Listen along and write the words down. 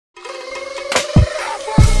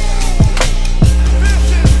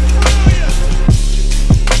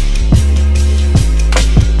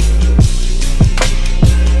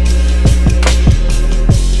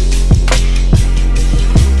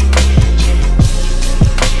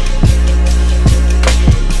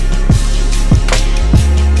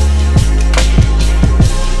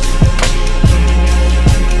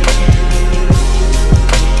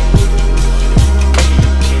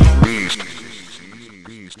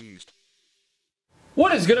pleased.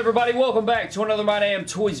 What is good, everybody? Welcome back to another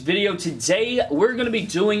MYDAMNTOYS video. Today, we're going to be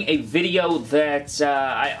doing a video that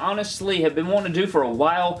I honestly have been wanting to do for a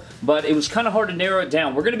while, but it was kind of hard to narrow it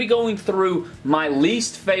down. We're going to be going through my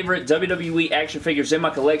least favorite WWE action figures in my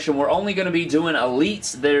collection. We're only going to be doing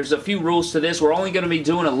Elites. There's a few rules to this. We're only going to be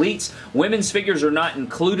doing Elites. Women's figures are not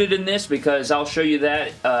included in this because I'll show you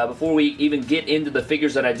that before we even get into the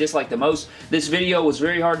figures that I dislike the most. This video was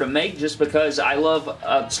very hard to make just because I love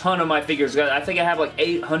a ton of my figures. I think I have like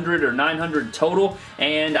 800 or 900 total,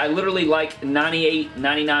 and I literally like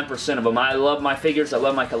 99% of them. I love my figures, I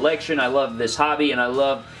love my collection, I love this hobby, and I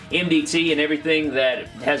love MDT and everything that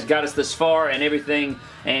has got us this far and everything.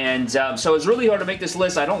 And so it's really hard to make this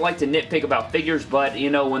list. I don't like to nitpick about figures, but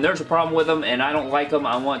you know, when there's a problem with them and I don't like them,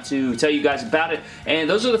 I want to tell you guys about it. And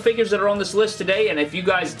those are the figures that are on this list today, and if you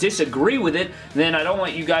guys disagree with it, then I don't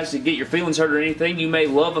want you guys to get your feelings hurt or anything. You may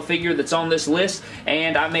love a figure that's on this list,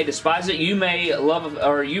 and I may despise it. You may love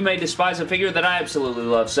or you may despise a figure that I absolutely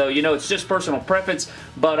love. So, you know, it's just personal preference,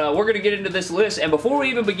 but we're going to get into this list. And before we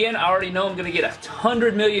even begin, I already know I'm going to get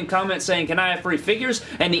 100 million comments saying, can I have free figures?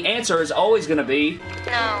 And the answer is always going to be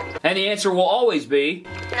no. And the answer will always be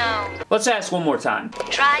no. Let's ask one more time.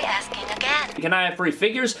 Try asking again. Can I have free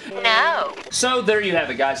figures? No. So there you have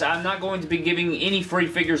it, guys. I'm not going to be giving any free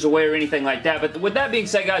figures away or anything like that, but with that being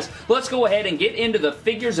said, guys, let's go ahead and get into the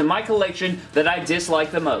figures in my collection that I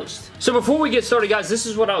dislike the most. So before we get started, guys, this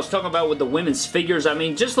is what I was talking about with the women's figures. I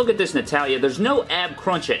mean, just look at this Natalya. There's no ab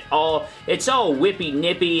crunch at all. It's all whippy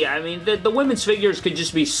nippy. I mean, the women's figures could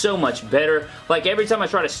just be so much better. Like, every time I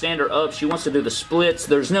try to stand her up, she wants to do the splits.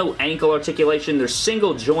 There's no ankle articulation. There's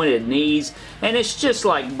single jointed knees, and it's just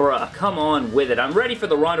like, bruh, come on with it. I'm ready for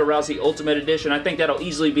the Ronda Rousey Ultimate Edition. I think that'll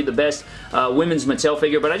easily be the best women's Mattel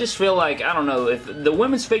figure, but I just feel like, I don't know, if the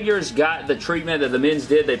women's figures got the treatment that the men's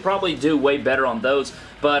did, they probably do way better on those.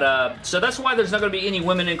 But, so that's why there's not going to be any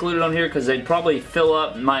women included on here, because they'd probably fill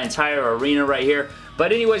up my entire arena right here.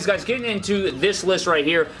 But anyways, guys, getting into this list right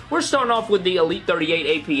here, we're starting off with the Elite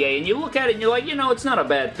 38 APA, and you look at it and you're like, you know, it's not a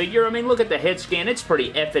bad figure. I mean, look at the head scan. It's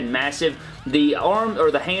pretty effing massive. The arm, or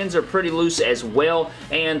the hands, are pretty loose as well,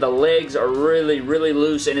 and the legs are really, really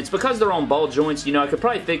loose, and it's because they're on ball joints. You know, I could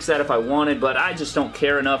probably fix that if I wanted, but I just don't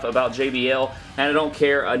care enough about JBL, and I don't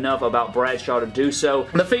care enough about Bradshaw to do so.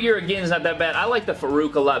 The figure, again, is not that bad. I like the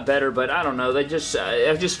Farouk a lot better, but I don't know. They just,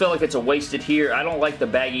 I just feel like it's a wasted here. I don't like the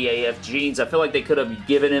baggy AF jeans. I feel like they could have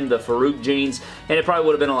given him the Farouk jeans, and it probably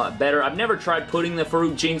would have been a lot better. I've never tried putting the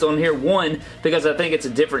Farouk jeans on here. One, because I think it's a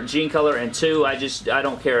different jean color, and two, I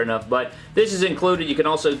don't care enough. But this is included. You can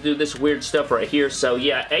also do this weird stuff right here. So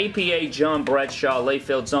yeah, APA John Bradshaw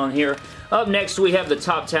Layfield's on here. Up next, we have the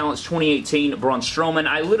Top Talents 2018 Braun Strowman.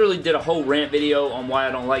 I literally did a whole rant video on why I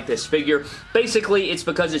don't like this figure. Basically, it's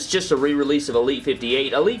because it's just a re-release of Elite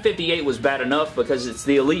 58. Elite 58 was bad enough because it's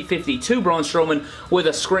the Elite 52 Braun Strowman with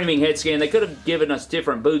a screaming head scan. They could have given us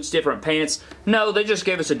different boots, different pants. No, they just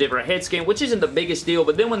gave us a different head scan, which isn't the biggest deal.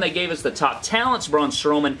 But then when they gave us the Top Talents Braun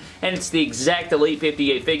Strowman, and it's the exact Elite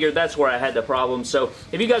 58 figure, that's where I had the problem. So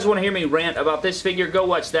if you guys want to hear me rant about this figure, go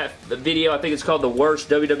watch that video. I think it's called The Worst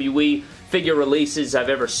WWE Figure Releases I've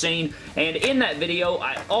Ever Seen. And in that video,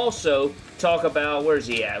 I also talk about, where's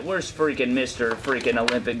he at? Where's freaking Mr. freaking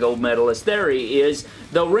Olympic gold medalist? There he is.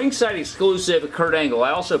 The ringside exclusive Kurt Angle.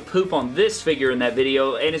 I also poop on this figure in that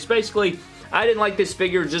video, and it's basically, I didn't like this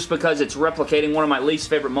figure just because it's replicating one of my least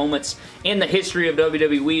favorite moments in the history of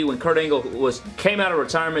WWE when Kurt Angle came out of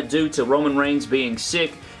retirement due to Roman Reigns being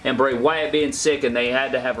sick and Bray Wyatt being sick, and they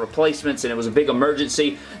had to have replacements, and it was a big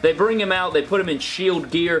emergency. They bring him out, they put him in Shield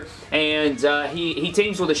gear, and he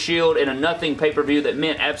teams with a Shield in a nothing pay-per-view that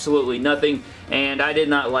meant absolutely nothing, and I did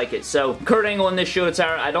not like it. So, Kurt Angle in this Shield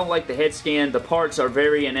attire, I don't like the head scan. The parts are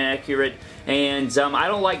very inaccurate, and I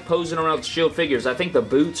don't like posing around with Shield figures. I think the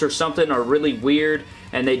boots or something are really weird,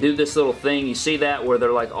 and they do this little thing, you see that, where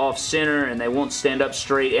they're like off center and they won't stand up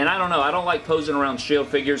straight, and I don't know, I don't like posing around Shield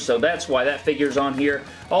figures, so that's why that figure's on here.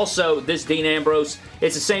 Also, this Dean Ambrose,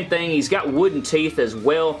 it's the same thing. He's got wooden teeth as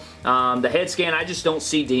well. The head scan, I just don't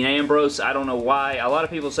see Dean Ambrose. I don't know why. A lot of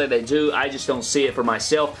people say they do. I just don't see it for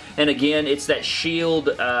myself. And again, it's that Shield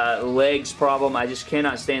legs problem. I just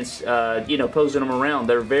cannot stand, you know, posing them around.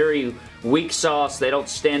 They're very weak sauce. They don't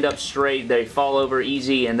stand up straight. They fall over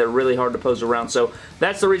easy, and they're really hard to pose around. So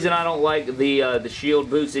that's the reason I don't like the Shield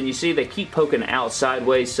boots. And you see they keep poking out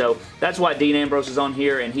sideways. So that's why Dean Ambrose is on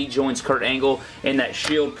here, and he joins Kurt Angle in that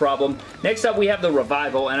Shield problem. Next up, we have the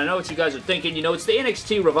Revival. And I know what you guys are thinking. You know, it's the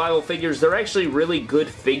NXT Revival figures. They're actually really good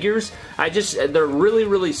figures. They're really,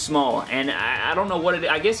 really small. And I don't know what it is.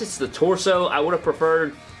 I guess it's the torso. I would have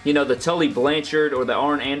preferred you know, the Tully Blanchard or the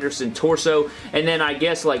Arn Anderson torso, and then I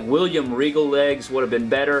guess like William Regal legs would have been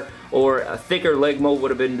better, or a thicker leg mold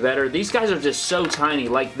would have been better. These guys are just so tiny.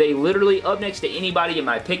 Like, they literally, up next to anybody in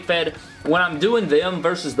my pick fed, when I'm doing them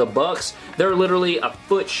versus the Bucks, they're literally a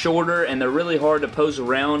foot shorter, and they're really hard to pose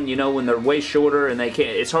around, you know, when they're way shorter, and they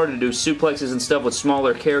can't, it's hard to do suplexes and stuff with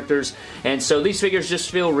smaller characters, and so these figures just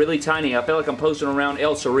feel really tiny. I feel like I'm posing around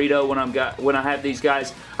El Cerrito when I have these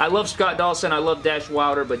guys. I love Scott Dawson, I love Dash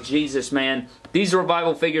Wilder, but Jesus, man, these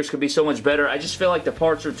Revival figures could be so much better. I just feel like the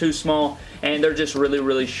parts are too small, and they're just really,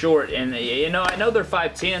 really short. And, you know, I know they're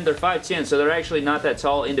 5'10", so they're actually not that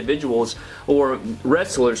tall individuals, or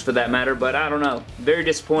wrestlers for that matter, but I don't know. Very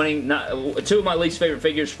disappointing. Two of my least favorite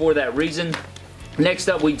figures for that reason. Next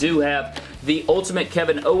up, we do have the Ultimate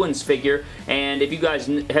Kevin Owens figure, and if you guys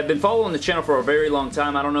have been following the channel for a very long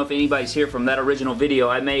time, I don't know if anybody's here from that original video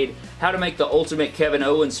I made, how to make the Ultimate Kevin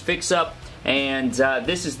Owens fix-up. And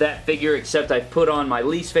this is that figure, except I put on my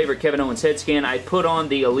least favorite Kevin Owens head scan. I put on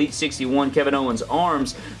the Elite 61 Kevin Owens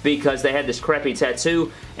arms because they had this crappy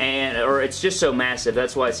tattoo, or it's just so massive.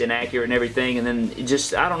 That's why it's inaccurate and everything. And then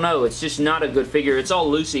just, I don't know, it's just not a good figure. It's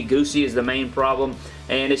all loosey-goosey is the main problem.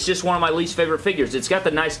 And it's just one of my least favorite figures. It's got the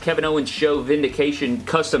nice Kevin Owens Show Vindication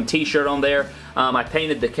custom t-shirt on there. I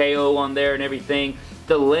painted the KO on there and everything.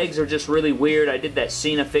 The legs are just really weird. I did that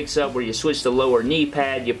Cena fix-up where you switch the lower knee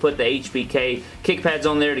pad, you put the HBK kick pads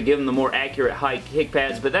on there to give him the more accurate height kick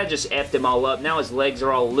pads, but that just effed him all up. Now his legs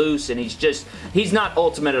are all loose, and he's not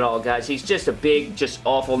Ultimate at all, guys. He's just a big, just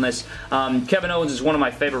awfulness. Kevin Owens is one of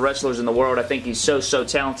my favorite wrestlers in the world. I think he's so, so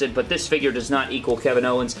talented, but this figure does not equal Kevin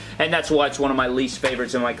Owens, and that's why it's one of my least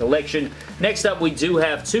favorites in my collection. Next up, we do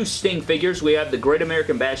have two Sting figures. We have the Great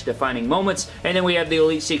American Bash Defining Moments, and then we have the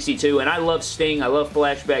Elite 62, and I love Sting. I love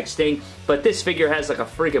Flashback Sting, but this figure has like a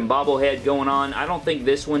freaking bobblehead going on. I don't think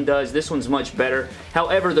this one does. This one's much better.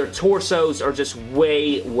 However, their torsos are just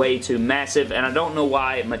way, way too massive, and I don't know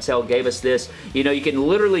why Mattel gave us this. You know, you can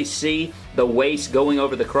literally see the waist going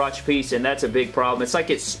over the crotch piece, and that's a big problem. It's like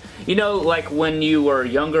you know, like when you were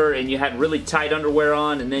younger and you had really tight underwear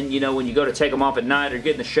on, and then, you know, when you go to take them off at night or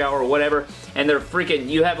get in the shower or whatever, and they're freaking,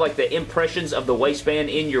 you have like the impressions of the waistband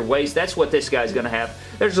in your waist. That's what this guy's going to have.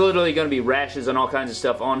 There's literally going to be rashes and all kinds of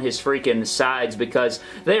stuff on his freaking sides because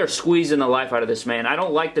they are squeezing the life out of this man. I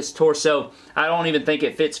don't like this torso. I don't even think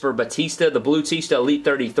it fits for Batista, the Blue Tista Elite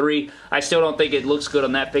 33. I still don't think it looks good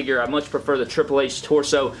on that figure. I much prefer the Triple H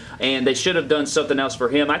torso, and they should have done something else for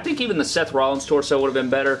him. I think even the Seth Rollins torso would have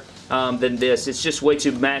been better than this. It's just way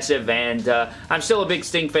too massive, and I'm still a big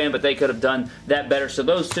Sting fan, but they could have done that better. So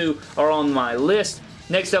those two are on my list.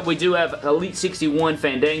 Next up, we do have Elite 61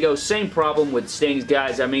 Fandango. Same problem with Sting's,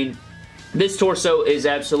 guys. I mean, this torso is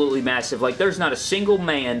absolutely massive. Like, there's not a single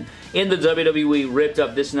man in the WWE ripped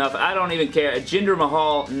up this enough. I don't even care. Jinder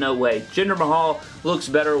Mahal, no way. Jinder Mahal looks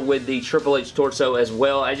better with the Triple H torso as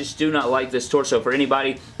well. I just do not like this torso for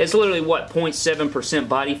anybody. It's literally, what, 0.7%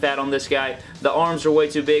 body fat on this guy. The arms are way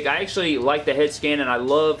too big. I actually like the head scan, and I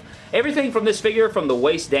love everything from this figure from the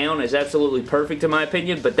waist down is absolutely perfect in my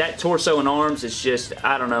opinion, but that torso and arms is just,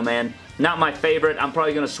 I don't know, man. Not my favorite. I'm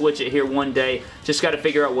probably going to switch it here one day. Just got to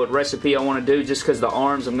figure out what recipe I want to do, just because the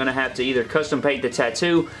arms, I'm going to have to either custom paint the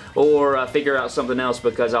tattoo or figure out something else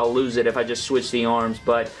because I'll lose it if I just switch the arms.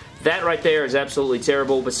 But that right there is absolutely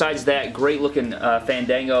terrible. Besides that, great looking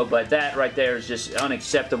Fandango, but that right there is just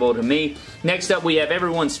unacceptable to me. Next up, we have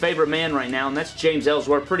everyone's favorite man right now, and that's James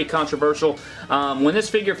Ellsworth. Pretty controversial. When this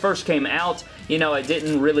figure first came out, you know, I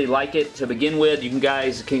didn't really like it to begin with. You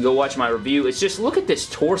guys can go watch my review. It's just, look at this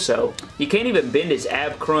torso. You can't even bend his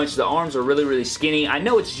ab crunch. The arms are really, really skinny. I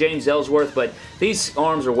know it's James Ellsworth, but these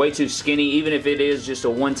arms are way too skinny, even if it is just a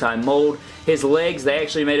one-time mold. His legs, they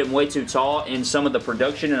actually made him way too tall in some of the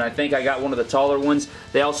production, and I think I got one of the taller ones.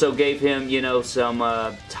 They also gave him, you know, some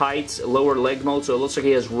tights, lower leg mold, so it looks like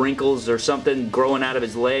he has wrinkles or something growing out of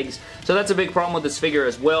his legs. So that's a big problem with this figure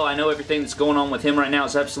as well. I know everything that's going on with him right now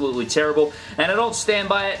is absolutely terrible, and I don't stand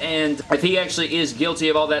by it, and if he actually is guilty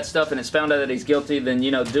of all that stuff and it's found out that he's guilty, then, you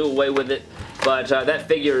know, do away with it. But that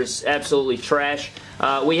figure is absolutely trash.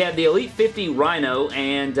 We have the Elite 50 Rhino,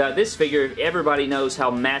 and this figure, everybody knows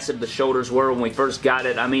how massive the shoulders were when we first got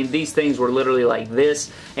it. I mean, these things were literally like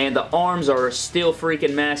this, and the arms are still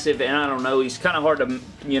freaking massive, and I don't know, he's kind of hard to,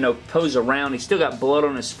 you know, pose around. He's still got blood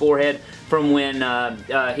on his forehead from when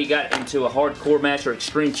he got into a hardcore match or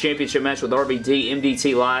Extreme Championship match with RVD,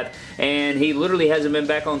 MDT Live, and he literally hasn't been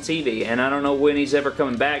back on TV, and I don't know when he's ever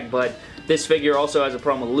coming back, but this figure also has a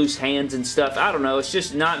problem with loose hands and stuff. I don't know. It's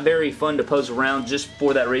just not very fun to pose around just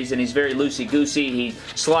for that reason. He's very loosey-goosey. He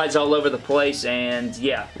slides all over the place, and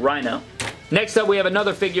yeah, Rhino. Next up, we have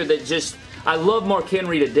another figure that just, I love Mark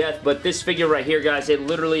Henry to death, but this figure right here, guys, it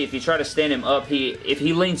literally, if you try to stand him up, if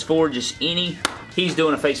he leans forward just he's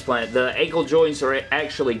doing a faceplant. The ankle joints are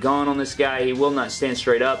actually gone on this guy. He will not stand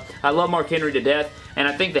straight up. I love Mark Henry to death, and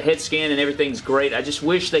I think the head scan and everything's great. I just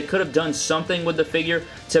wish they could have done something with the figure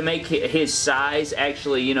to make his size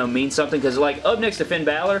actually, you know, mean something, because like up next to Finn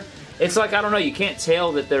Balor, it's like, I don't know, you can't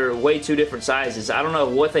tell that they're way two different sizes. I don't know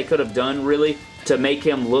what they could have done really to make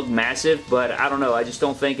him look massive, but I don't know. I just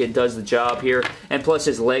don't think it does the job here. And plus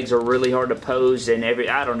his legs are really hard to pose and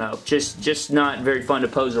I don't know. Just not very fun to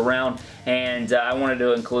pose around. And I wanted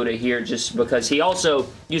to include it here just because he also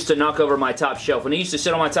used to knock over my top shelf. When he used to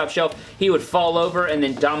sit on my top shelf, he would fall over and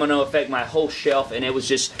then domino effect my whole shelf, and it was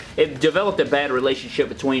just, it developed a bad relationship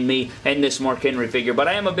between me and this Mark Henry figure. But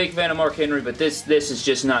I am a big fan of Mark Henry, but this is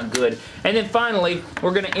just not good. And then finally,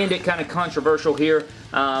 we're going to end it kind of controversial here.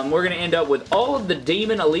 We're going to end up with all of the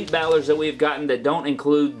Demon Elite Balors that we've gotten that don't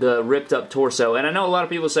include the ripped up torso. And I know a lot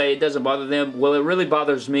of people say it doesn't bother them. Well, it really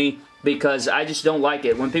bothers me because I just don't like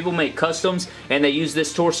it. When people make customs and they use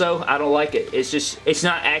this torso, I don't like it. It's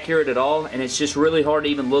not accurate at all, and it's just really hard to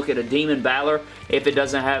even look at a Demon Balor if it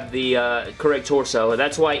doesn't have the correct torso.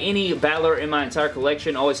 That's why any Balor in my entire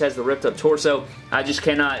collection always has the ripped up torso. I just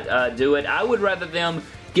cannot do it. I would rather them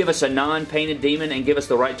give us a non-painted demon and give us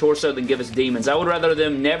the right torso than give us demons. I would rather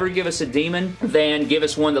them never give us a demon than give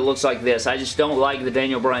us one that looks like this. I just don't like the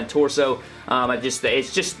Daniel Bryan torso.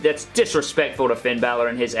 That's disrespectful to Finn Balor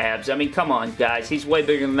and his abs. I mean, come on, guys. He's way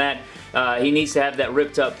bigger than that. He needs to have that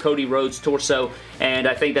ripped up Cody Rhodes torso, and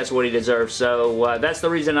I think that's what he deserves. So that's the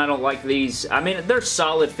reason I don't like these. I mean, they're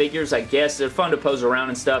solid figures, I guess. They're fun to pose around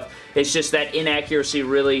and stuff. It's just that inaccuracy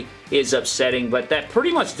really is upsetting, but that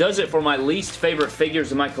pretty much does it for my least favorite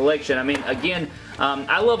figures in my collection. I mean, again,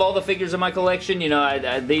 I love all the figures in my collection. You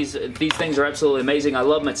know, these things are absolutely amazing. I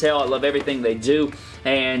love Mattel. I love everything they do,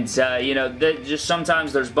 and you know, just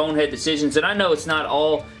sometimes there's bonehead decisions, and I know it's not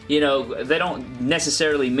all, you know, they don't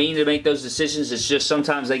necessarily mean to make those decisions. It's just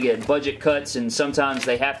sometimes they get budget cuts, and sometimes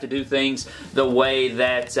they have to do things the way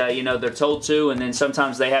that, you know, they're told to, and then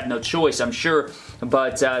sometimes they have no choice, I'm sure.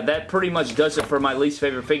 But that pretty much does it for my least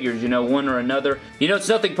favorite figures, you know, one or another. You know, it's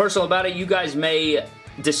nothing personal about it. You guys may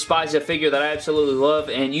despise a figure that I absolutely love,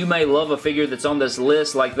 and you may love a figure that's on this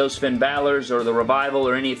list, like those Finn Balors or the Revival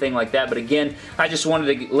or anything like that. But again, I just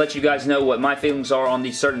wanted to let you guys know what my feelings are on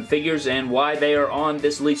these certain figures and why they are on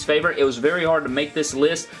this least favorite. It was very hard to make this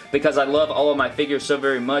list because I love all of my figures so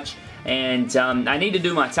very much. And I need to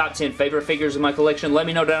do my top 10 favorite figures in my collection. Let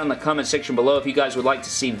me know down in the comment section below if you guys would like to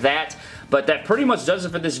see that. But that pretty much does it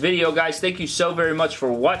for this video, guys. Thank you so very much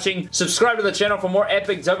for watching. Subscribe to the channel for more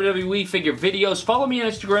epic WWE figure videos. Follow me on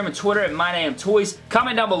Instagram and Twitter at MYDAMNTOYS.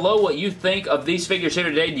 Comment down below what you think of these figures here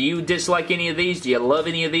today. Do you dislike any of these? Do you love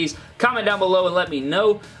any of these? Comment down below and let me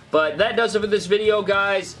know. But that does it for this video,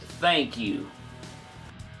 guys. Thank you.